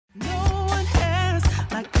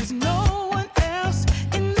like there's no one else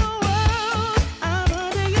in the world. I'm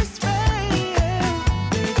under your sway.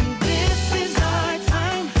 Baby, this is our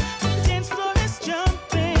time. The dance floor is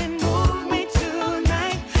jumping. Move me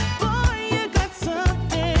tonight. Boy, you got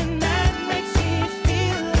something that makes me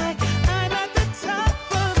feel like I'm at the top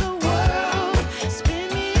of the world. Spin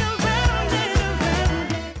me around and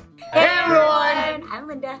around. Hey everyone! I'm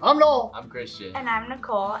Linda. I'm Noel. I'm Christian. And I'm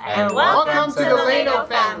Nicole. And welcome to the Laeno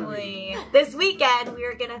Family. This weekend, we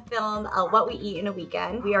are going to film what we eat in a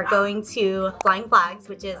weekend. We are going to Flying Flags,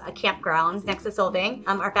 which is a campground next to Solvang.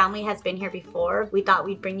 Our family has been here before. We thought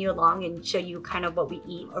we'd bring you along and show you kind of what we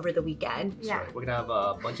eat over the weekend. That's right. We're gonna have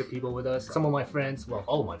a bunch of people with us. Some of my friends, well,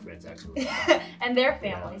 all of my friends actually. And their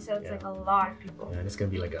family, so it's like a lot of people. And it's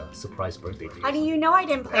gonna be like a surprise birthday for you. How do you know I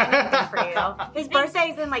didn't plan anything for you? His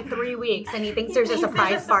birthday is in like 3 weeks and he thinks there's a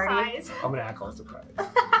surprise party. I'm gonna act all surprised.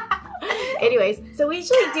 Anyways, so we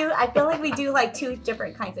usually do, I feel like we do like 2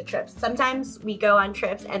 different kinds of trips. Sometimes we go on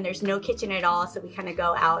trips and there's no kitchen at all, so we kind of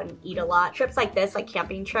go out and eat a lot. Trips like this, like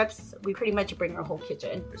camping trips, we pretty much bring our whole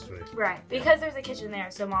kitchen. That's right. Right, because there's a kitchen there,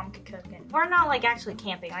 so mom could cook it. We're not like actually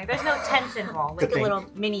camping, like there's no tents involved. Like a little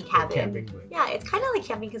mini cabin. Camping, Yeah, it's kind of like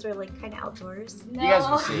camping because we're like kind of outdoors. No. You guys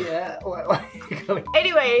will see. Yeah.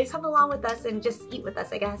 Anyways, come along with us and just eat with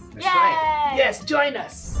us, I guess. That's Yay! right. Yes, join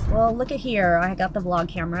us. Well, look at here. I got the vlog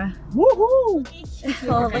camera. Woohoo!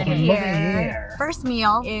 Well, look at Look here. at here. First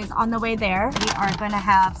meal is on the way there. We are going to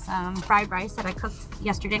have some fried rice that I cooked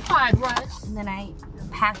yesterday. Fried rice. And then I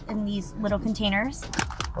packed in these little containers.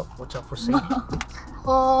 Oh, watch out for Sadie.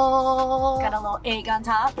 Got a little egg on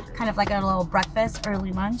top. Kind of like a little breakfast,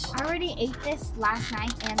 early lunch. I already ate this last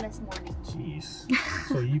night and this morning. Jeez.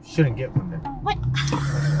 So you shouldn't get one then. What?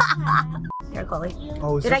 Here, Chloe.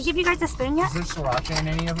 Oh, Did I give you guys a spoon yet? Is there sriracha in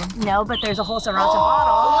any of them? No, but there's a whole sriracha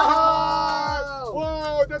bottle.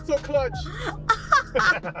 Whoa, that's so clutch.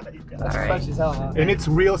 All right. And it's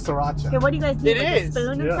real siracha. Okay, what do you guys need? It like is. a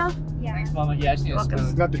spoon and Yeah. stuff? Yeah. Thanks, Mama. Yeah, I just need a This spoon.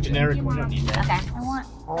 is not the generic one. You don't need that. Okay. I want.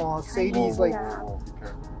 Oh, Sadie's like.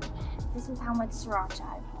 This is how much sriracha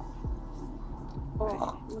I put.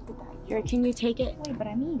 Oh, look at that. Here, can you take it? Wait, but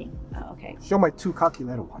I'm eating. Oh, okay. Show my 2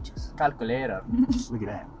 calculator watches. Calculator. Look at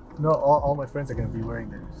that. No, all my friends are gonna be wearing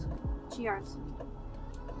theirs. Cheers.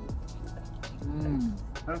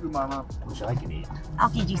 Thank you, Mama. Which I can eat. I'll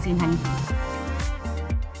feed you soon, honey.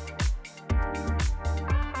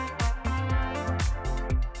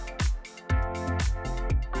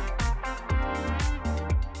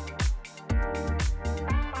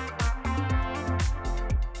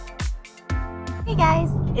 Hey guys,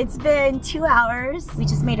 it's been 2 hours. We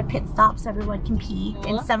just made a pit stop so everyone can pee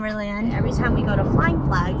in Summerland. Every time we go to Flying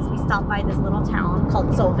Flags, we stop by this little town called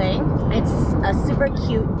Solvang. It's a super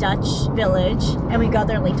cute Dutch village and we go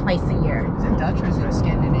there like twice a year. Is it Dutch or is it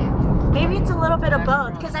Scandinavian? Maybe it's a little bit of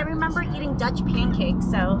both because I remember eating Dutch pancakes.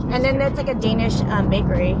 So, and then there's like a Danish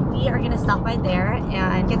bakery. We are gonna stop by there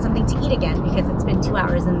and get something to eat again because it's been 2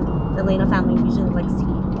 hours and the Laeno family usually likes to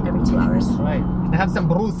eat every 2 hours. That's right. And have some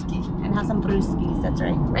brewski. And have some brewskis, that's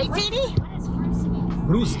right. Right, Sadie? What is fruity?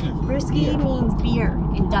 Brewski. Brewski means beer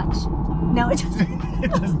in Dutch. No, it doesn't.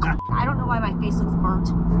 It does not. I don't know why my face looks burnt.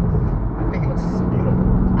 I think it looks beautiful.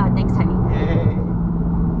 Thanks, honey. Yay.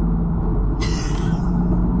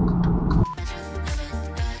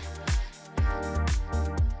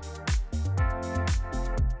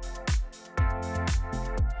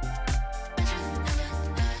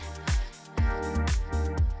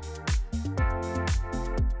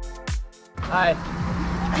 Hi.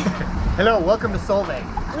 Hello, welcome to Solvang.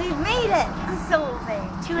 We've made it to Solvang.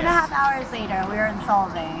 2.5 hours later, we're in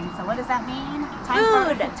Solvang. So what does that mean? Time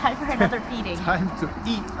for another feeding. Time to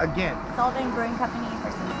eat again. Solvang Brewing Company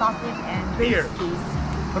for some sausage and Beer. brewskis.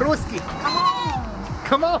 Brewski. Come on!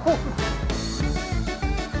 Come on.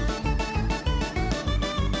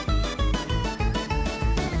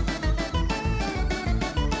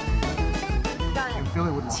 Fill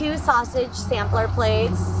it with 2 sausage sampler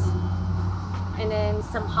plates. And then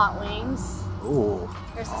some hot wings. Ooh.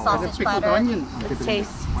 There's the sausage platter. Let's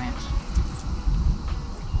taste.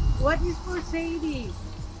 What is for Sadie?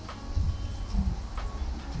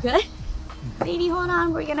 Good? Sadie, hold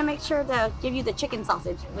on. We're gonna make sure to give you the chicken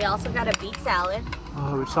sausage. We also got a beet salad.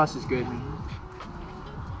 Oh, which sauce is good?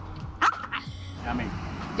 Yummy.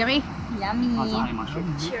 Yummy? Yummy. Lots of honey mustard.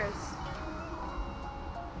 Cheers.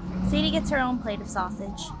 Sadie gets her own plate of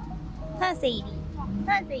sausage. Huh, Sadie? Huh,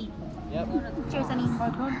 Sadie? Yep. Cheers, honey.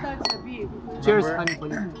 Cheers, honey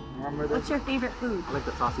bunny. What's your favorite food? I like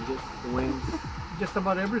the sausages, the wings. Just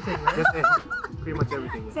about everything, right? Just pretty much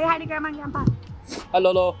everything. Say hi to Grandma and Grandpa. Hi,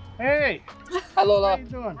 Lolo. Hey! Hi, How Lola. you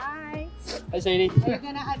doing? Hi. Hi, Sadie. Are you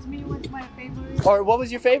gonna ask me what's my favorite? Or what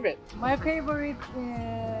was your favorite? My favorite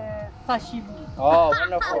is sashimi. Oh,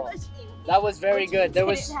 wonderful. That was very good. There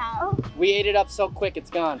was. How? We ate it up so quick, it's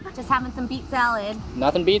gone. Just having some beet salad.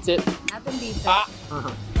 Nothing beats it. Nothing beats it.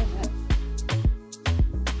 Ah.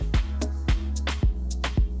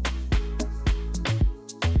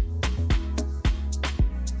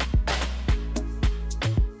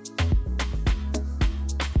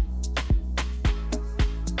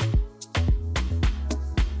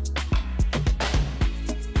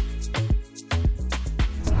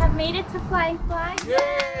 Have made it to Flying Fly.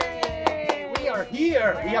 Yay! We are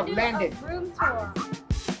here. We have landed. Room tour.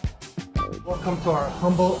 Welcome to our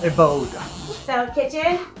humble abode. So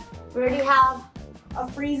kitchen, we already have a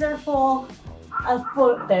freezer full of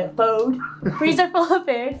food. Freezer full of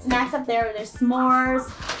food. Snacks up there. There's s'mores,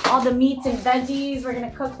 all the meats and veggies we're gonna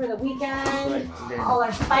cook for the weekend. Right. All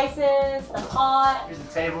our spices, the pot. Here's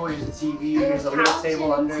the table, here's the TV, here's a little couch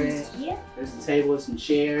table and under it. tea. There's the table, some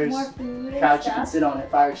chairs. More food and Couch you can stuff. sit on, a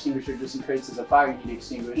fire extinguisher just in case there's a fire you need to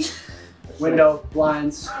extinguish. Window,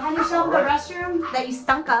 blinds. How do you show them the restroom that you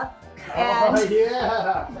stunk up? And Oh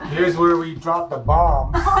yeah! Here's where we drop the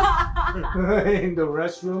bomb. In the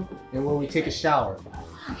restroom and when we take a shower.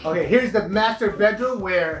 Okay, here's the master bedroom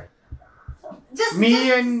where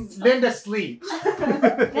me and Linda sleep.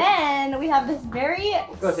 then we have this very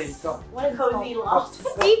Go, Sadie, go. what is cozy loft.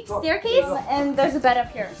 Steep staircase, and there's a bed up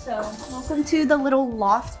here. So welcome to the little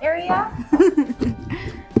loft area.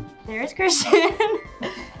 There's Christian.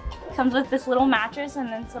 Comes with this little mattress and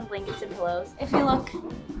then some blankets and pillows. If you look,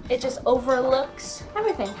 it just overlooks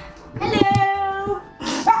everything. Hello!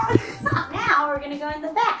 Now we're gonna go in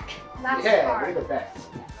the back. That's Yeah, part. look at that.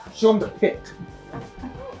 Show them the pit.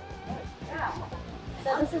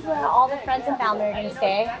 So this is where all the friends and family are gonna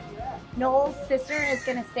stay. Noel's sister is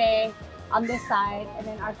gonna stay on this side, and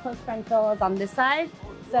then our close friend Phil is on this side.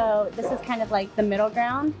 So this is kind of like the middle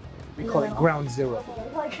ground. We call it ground zero.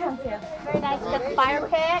 Very nice. We got the fire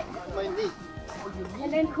pit.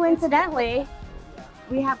 And then coincidentally,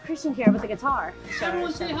 we have Christian here with the guitar.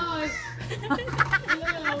 Everyone say hi.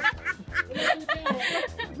 Hello.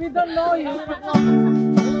 We don't know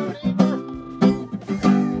you.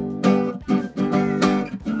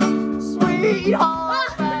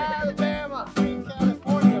 Sweetheart Alabama, Sweet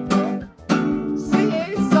California, bro.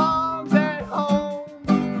 Singing songs at home.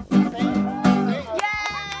 Yay!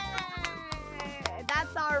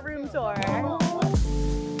 That's our room tour.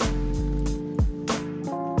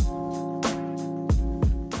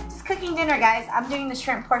 Just cooking dinner, guys. I'm doing the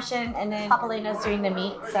shrimp portion, and then Papalina's doing the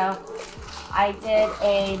meat. So I did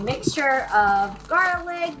a mixture of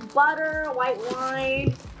garlic, butter, white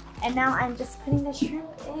wine, and now I'm just putting the shrimp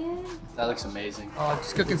in. That looks amazing.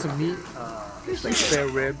 Just cooking some meat. It's like spare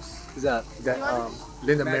ribs. Is that? That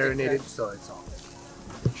Linda marinated, so it's all.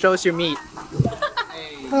 Show us your meat.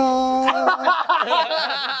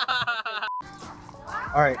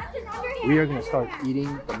 Alright, we are gonna start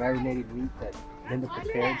eating the marinated meat that Linda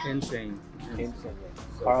prepared. Insane.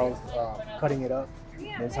 Carl's cutting it up.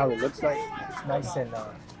 That's how it looks like. It's nice and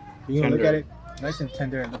you can look at it, nice and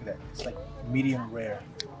tender, and look at that. It's like medium rare.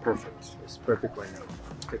 Perfect. It's perfect right now.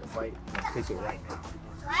 Take a bite and taste it right now.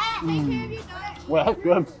 Well, that's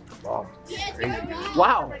good. Wow, crazy.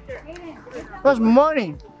 Wow. That's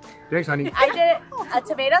money. Thanks, honey. I did a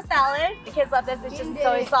tomato salad. The kids love this. It's just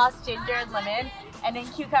soy sauce, ginger, and lemon. And then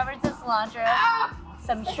cucumbers and cilantro,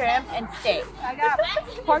 some shrimp, and steak. I got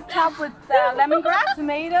pork chop with lemongrass,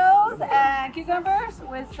 tomatoes, and cucumbers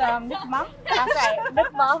with nook mom. That's right.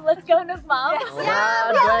 Nook Mom. Let's go, Nook Mom.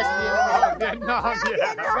 God bless Vietnam,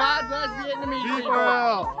 yeah. God bless Vietnamese people.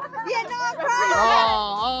 Vietnam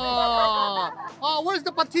Oh, where's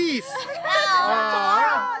the patis?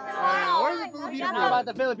 Where's the Filipino? It's not about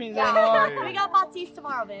the Philippines anymore. We got Batis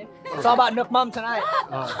tomorrow, babe. It's all about Nook Mom tonight.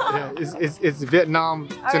 Yeah, it's Vietnam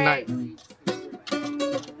tonight.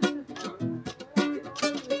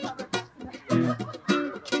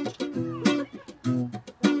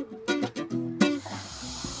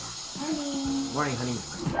 Morning, honey.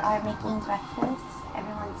 We are making breakfast.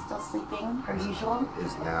 Everyone's still sleeping, per usual.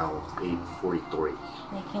 It's now 8:43.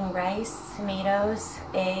 Making rice, tomatoes,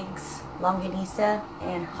 eggs, longanisa,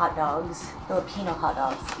 and hot dogs. Filipino hot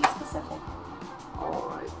dogs, to be specific. All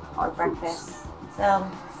right. For breakfast. So,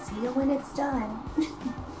 see you when it's done.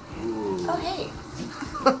 Oh, hey.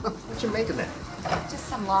 What you making that? Just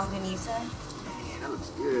some longanisa. That looks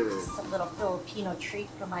good. Just a little Filipino treat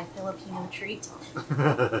for my Filipino treat.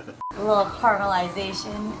 A little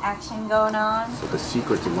caramelization action going on. So the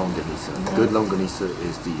secret to longanisa, good longanisa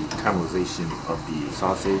is the caramelization of the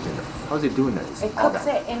sausage and how's it doing that? It's It all cooks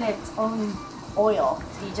that. it in its own oil.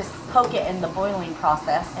 So you just poke it in the boiling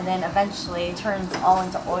process, and then eventually it turns all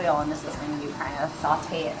into oil, and this is when you kind of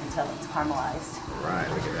saute it until it's caramelized. Right,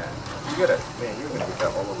 look at that. You gotta, man, you're gonna get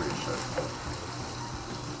that all over your shirt.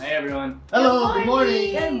 Hey everyone. Hello, good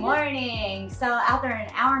morning. Good morning. So after an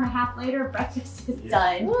hour and a half later, breakfast is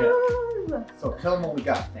done. Woo! So tell them what we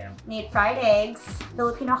got, fam. Made fried eggs,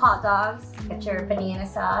 Filipino hot dogs, got your banana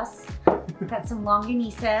sauce, got some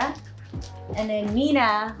longanisa, and then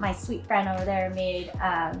Mina, my sweet friend over there, made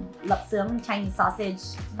lapsang, Chinese sausage,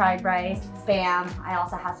 fried rice, spam. I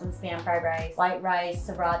also have some spam fried rice, white rice,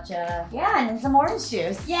 sriracha, yeah, and then some orange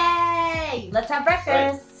juice. Yay! Let's have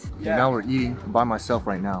breakfast. Yeah. Now we're eating by myself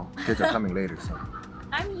right now. Kids are coming later, so.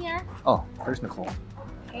 I'm here. Oh, there's Nicole.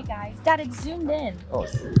 Hey guys. Dad, it's zoomed in. Oh,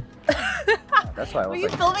 that's why I Were was you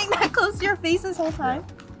like, filming that close to your face this whole time?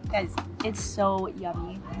 Guys, it's so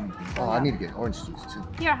yummy. oh, I need to get orange juice too.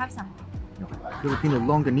 Here, have some. No, Filipino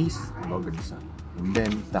longanisa, and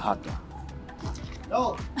then the hot dog.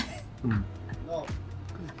 No. Mm. No.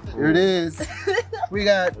 Here it is. We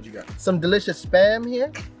got What you got? some delicious spam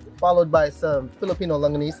here, followed by some Filipino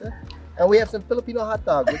longanisa. And we have some Filipino hot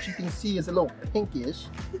dog, which you can see is a little pinkish,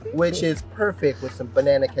 which is perfect with some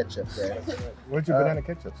banana ketchup there. Where's your banana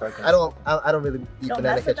ketchup? So I don't really eat Don't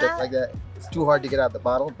banana mess with ketchup that? like that. It's too hard to get out of the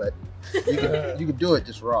bottle, but you can do it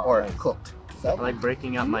just raw or cooked. I like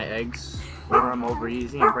breaking up my eggs whenever I'm over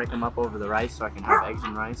easy and break them up over the rice so I can have eggs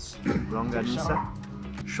and rice. Longanisa,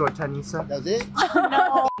 shortanisa. That's it?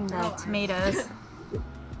 No. The tomatoes.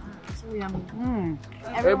 So yummy.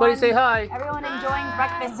 Everybody say hi. Everyone enjoying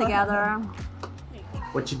breakfast together.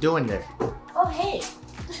 What you doing there? Oh, hey.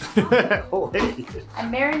 Oh, hey.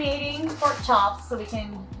 I'm marinating pork chops so we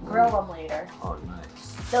can grill them later. Oh,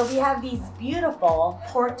 nice. So we have these beautiful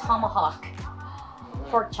pork tomahawk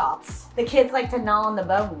pork chops. The kids like to gnaw on the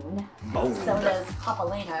bone. So does Papa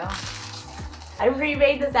Laeno. I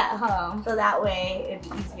remade this at home so that way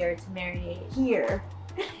it'd be easier to marinate here.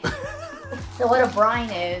 So what a brine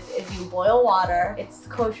is you boil water, it's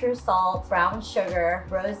kosher salt, brown sugar,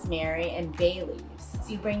 rosemary, and bay leaves. So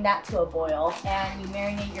you bring that to a boil and you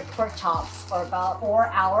marinate your pork chops for about 4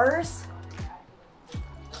 hours.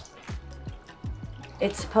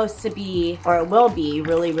 It's supposed to be, or it will be,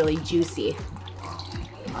 really, really juicy.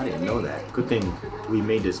 I didn't know that. Good thing we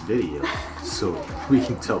made this video so we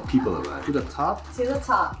can tell people about it. To the top? To the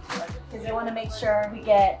top, because I want to make sure we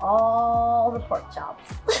get all the pork chops.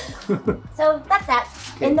 So that's that.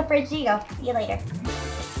 In the fridge you go. See you later.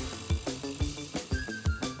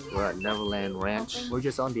 We're at Neverland Ranch. We're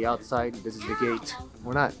just on the outside. This is the gate.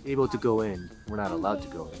 We're not able to go in. We're not allowed to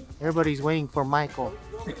go in. Everybody's waiting for Michael.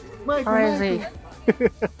 Where is he?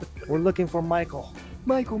 We're looking for Michael.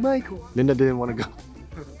 Michael. Linda didn't want to go.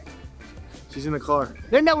 She's in the car.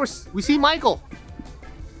 Linda, we see Michael.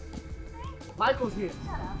 Michael's here.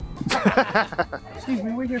 Excuse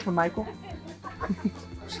me, we're here for Michael.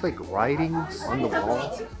 It's like writings on the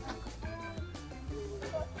wall.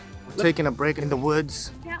 We're taking a break in the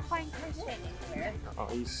woods. Can't find Christian anywhere. Oh,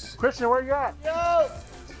 Christian, where you at? Yo!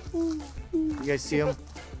 You guys see him?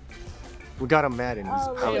 We got him mad and he's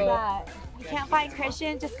Oh, look pouting. at that. You can't find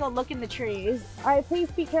Christian, just go look in the trees. All right, please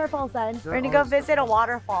be careful, son. We're gonna go visit a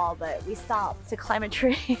waterfall, but we stopped to climb a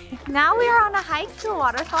tree. Now we are on a hike to a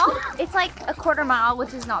waterfall. It's like a 1/4 mile,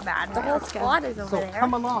 which is not bad. The whole squad is over there.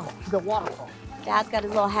 Come along to the waterfall. Dad's got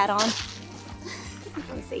his little hat on.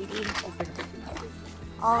 Hey, Sadie.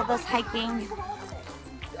 All of us hiking.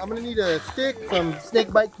 I'm gonna need a stick, some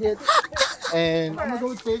snake bite kits, and I'm gonna go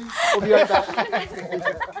with Sadie. We'll be right back.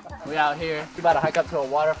 We out here. We about to hike up to a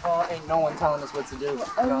waterfall. Ain't no one telling us what to do. You know what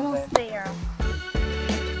I'm saying? Almost there.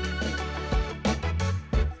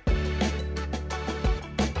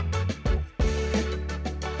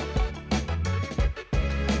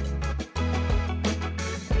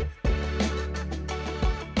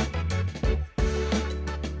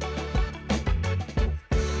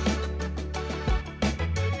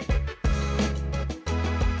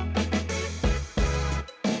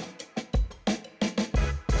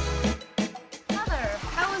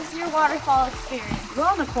 Waterfall experience.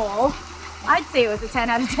 Well, Nicole, I'd say it was a 10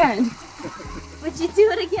 out of 10. Would you do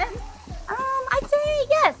it again? I'd say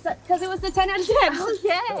yes, because it was a 10 out of 10.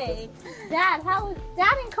 Okay. Dad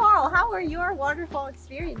and Carl, how were your waterfall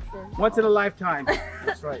experiences? Once in a lifetime.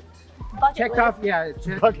 That's right. Bucket Checked list. off, yeah,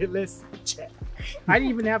 bucket list. Check. I didn't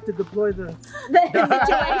even have to deploy the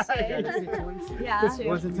situation. Yeah. It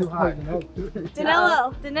wasn't too hot.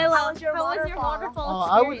 Danilo, how was your waterfall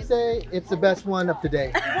I would experience? say it's the best one of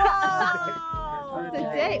today. Whoa!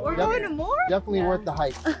 Today? We're going to more? Definitely worth the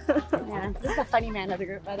hike. Yeah, this is the funny man of the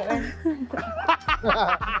group, by the way.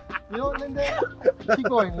 You know what, Linda? Keep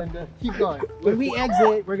going, Linda. Keep going. When we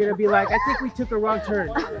exit, we're gonna be like, I think we took a wrong turn.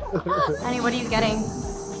 Honey, what are you getting?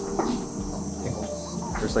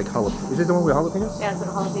 There's like jalapeno. Is this the one with jalapenos? Yeah, it's with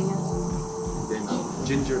jalapenos. Then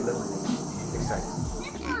ginger lemonade. Excited.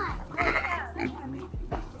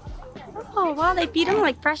 Oh wow, they feed them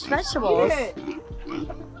like fresh vegetables.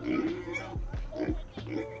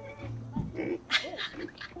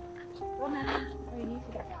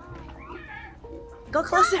 Go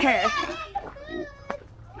closer.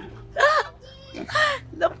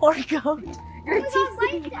 The poor goat. Your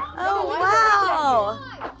teeth. Oh wow.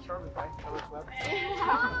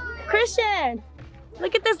 Christian,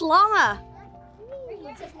 look at this llama.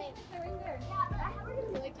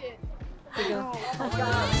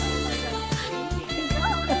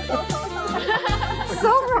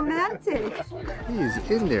 So romantic. He is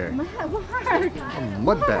in there. A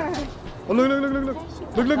mud bag. Oh,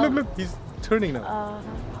 look. Look. He's turning now.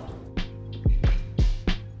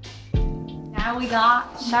 Now we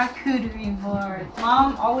got charcuterie board.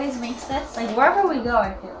 Mom always makes this. Like wherever we go,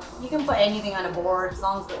 I feel. You can put anything on a board as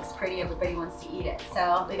long as it looks pretty. Everybody wants to eat it.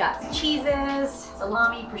 So we got some cheeses,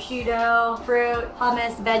 salami, prosciutto, fruit,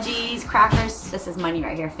 hummus, veggies, crackers. This is money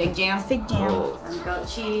right here. Fig jam. Fig jam. Oh. Some goat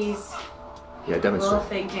cheese. Yeah, A little demonstrate.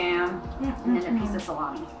 fig jam. And then a piece of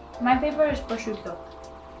salami. My favorite is prosciutto.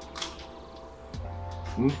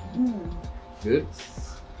 Good.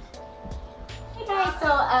 Hey guys, so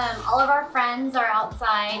all of our friends are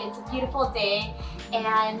outside. It's a beautiful day,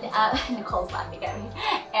 and Nicole's laughing at me.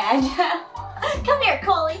 And come here,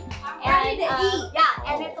 Coley. I'm ready to eat.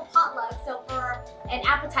 Yeah, and it's a potluck. So for an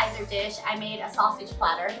appetizer dish, I made a sausage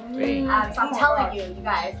platter. So I'm telling you, you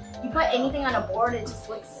guys, you put anything on a board, it just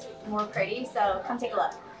looks more pretty. So come take a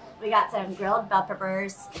look. We got some grilled bell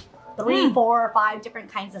peppers, 3, 4, or 5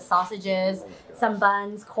 different kinds of sausages, some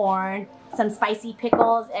buns, corn, some spicy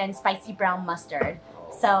pickles, and spicy brown mustard.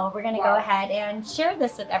 So we're gonna go ahead and share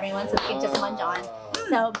this with everyone so we can just munch on.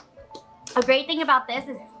 So a great thing about this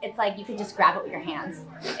is it's like you can just grab it with your hands.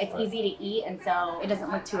 It's easy to eat, and so it doesn't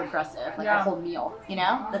look too aggressive, like a whole meal, you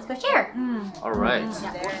know? Let's go share. All right.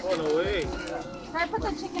 Going away. Can I put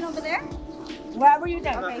the chicken over there? Wherever you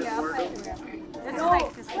think. Okay, yeah, I'll put it there. That's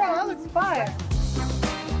like this. Bro, that looks fire.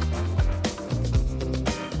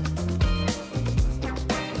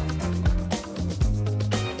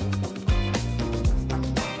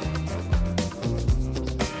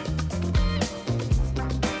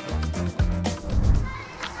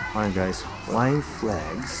 Alright guys, flying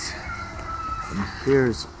flags. And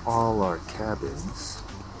here's all our cabins.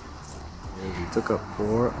 And we took up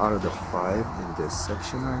 4 out of the 5 in this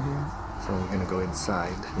section right here. So we're gonna go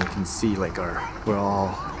inside. You can see like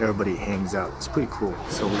everybody hangs out. It's pretty cool.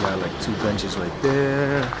 So we got like 2 benches right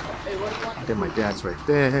there. Then my dad's right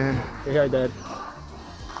there. Hey, hi, Dad.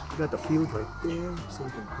 We got the field right there, so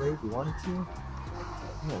we can play if we wanted to.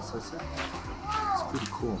 Yeah, so it's pretty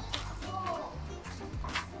cool.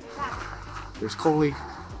 There's Coley.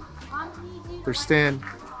 There's Stan.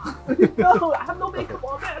 No, I have no makeup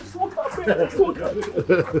on, man. I just woke up, man. I just woke up.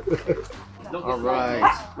 Alright,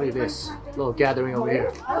 look at this little gathering over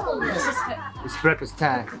here. It's breakfast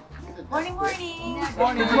time. Morning, morning. Good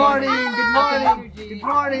morning, good morning, good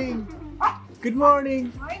morning, good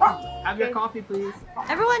morning. Have your coffee, please.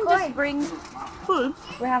 Everyone just brings food.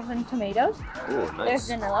 We're having tomatoes. Oh, There's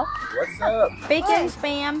vanilla. What's up? Bacon,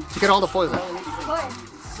 spam, You get all the poison.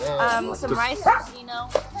 some rice,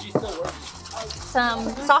 some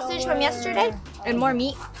sausage from yesterday, and more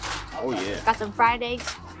meat. Oh, yeah. Got some fried eggs,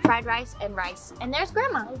 fried rice, and rice. And there's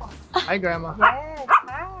Grandma. Hi, Grandma. Yes,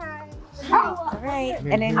 hi. All right.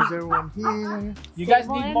 And then here's everyone here. You guys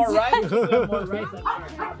need more rice? More rice.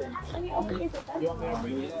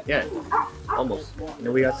 Yeah, almost. And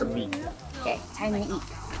then we got some meat. Okay, time to eat.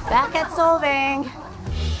 Back at Solvang.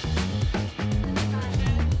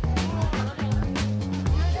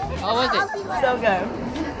 How was it? So good.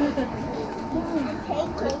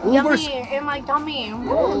 Yummy in my tummy.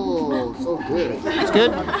 Oh, so good. It's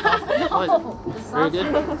good? How is it? Very good?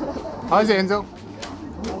 How is it, Enzo?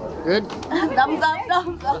 Good? Thumbs up,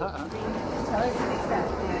 thumbs up.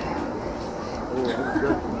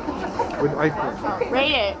 With ice cream.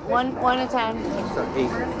 Rate it. 1 to 10. It's an 8.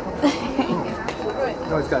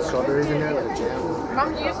 No, it's got strawberries in there, like a jam.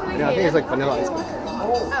 Yeah, I think it's like vanilla ice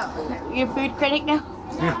cream. You're a food critic now?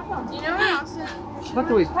 You know what else? Not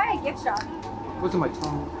the way. Try a gift shop. What's in my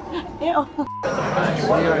tongue? Ew.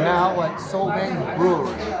 We are now at Solvang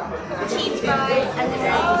Brewery. Cheese fries, onion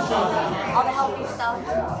rings, all the healthy stuff.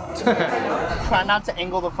 Try not to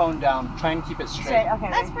angle the phone down. Try and keep it straight. Okay.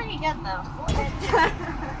 That's pretty good though.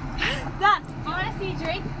 Done. want to see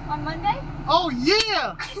Drake on Monday? Oh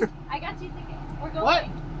yeah! I got you tickets. We're going. What?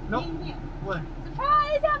 No. What?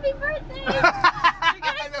 Surprise! Happy birthday! You're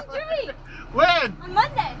gonna see Drake When? on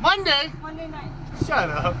Monday. Monday? Monday night. Shut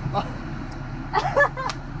up.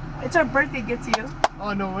 It's our birthday gift to you.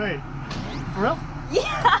 Oh no way. For real?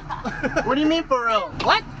 Yeah. What do you mean for real?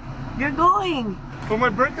 What? You're going. For my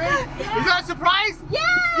birthday? Yeah. Is that a surprise? Yeah.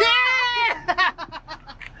 Yeah!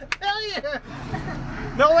 Hell yeah!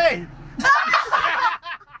 No way!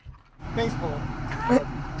 Thanks, Paul.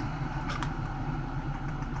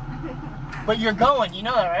 But you're going, you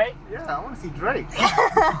know that, right? Yeah, I want to see Drake. Bye!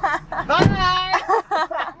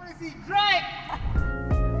 I want to see Drake!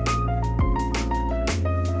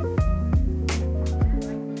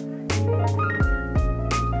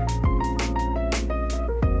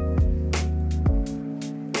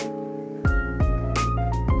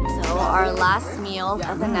 So our last meal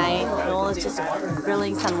of the night, Noel is just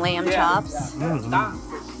grilling some lamb chops.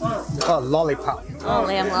 Oh, lollipop. Oh,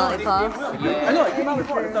 lamb lollipops. Get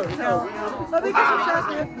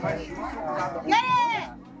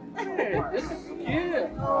it!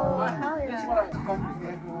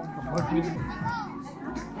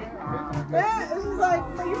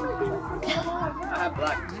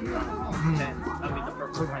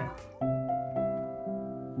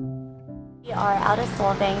 We are out of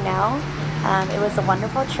Solvang now. It was a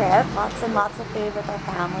wonderful trip. Lots and lots of food with our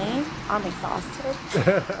family. I'm exhausted.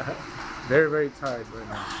 Very, very tired right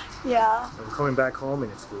now. Yeah. I'm coming back home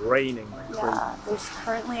and it's raining like crazy. Yeah, there's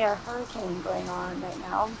currently a hurricane going on right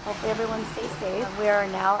now. Hopefully everyone stays safe. We are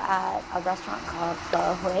now at a restaurant called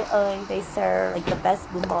The Hue Ơi. They serve like the best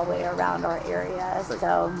bún way around our area. Like,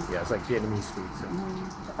 so yeah, it's like Vietnamese food. So.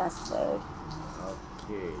 the best food.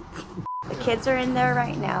 Okay. The kids are in there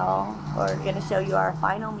right now. We're gonna show you our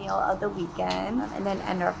final meal of the weekend and then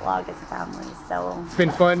end our vlog as a family. So It's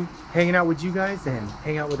been fun hanging out with you guys and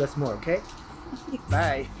hang out with us more, okay?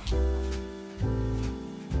 Bye.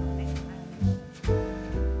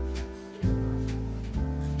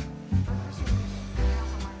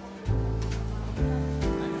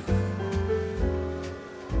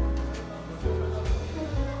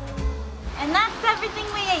 and that's everything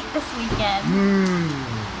we ate this weekend.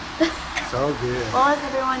 So good. What was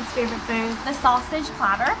everyone's favorite food? The sausage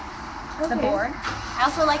platter. The board. I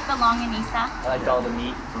also like the longanisa. I liked all the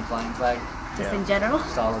meat from Flying Flag. Just in general?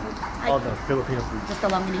 Just all of it. All the Filipino food. Just the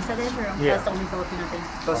longanisa then? Yeah. That's the only Filipino thing.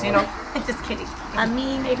 Tocino? Just kidding.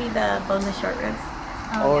 Me, maybe the boneless short ribs.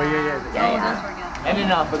 Oh, yeah. Yeah. Those were good. And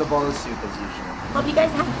enough for the bowl of soup as usual. Hope you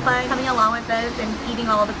guys had fun coming along with us and eating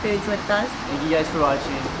all the foods with us. Thank you guys for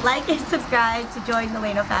watching. Like and subscribe to join the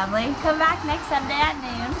Laeno family. Come back next Sunday at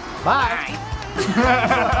noon. Bye.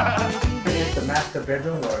 It's the master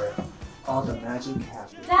bedroom where all the magic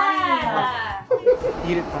happens. Dad!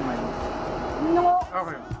 Eat it from my No.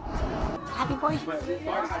 Okay. Happy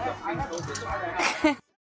boy.